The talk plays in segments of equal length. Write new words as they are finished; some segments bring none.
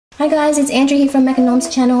Hi guys, it's Andrew here from Mac and Norm's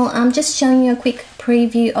channel. I'm just showing you a quick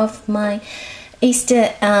preview of my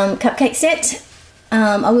Easter cupcake set.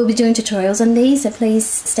 I will be doing tutorials on these, so please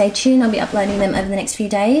stay tuned. I'll be uploading them over the next few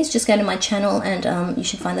days. Just go to my channel and you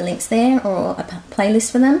should find the links there, or a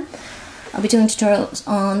playlist for them. I'll be doing tutorials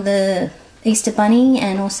on the Easter bunny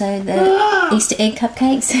and also the Easter egg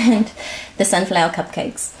cupcakes and the sunflower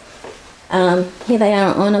cupcakes. Here they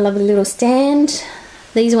are on a lovely little stand.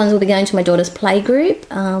 These ones will be going to my daughter's play group.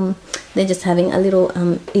 They're just having a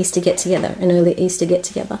little Easter get-together, an early Easter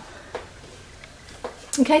get-together.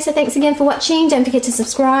 Okay, so thanks again for watching. Don't forget to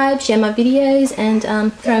subscribe, share my videos,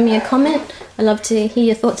 and throw me a comment. I'd love to hear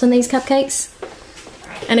your thoughts on these cupcakes.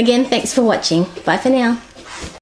 And again, thanks for watching. Bye for now.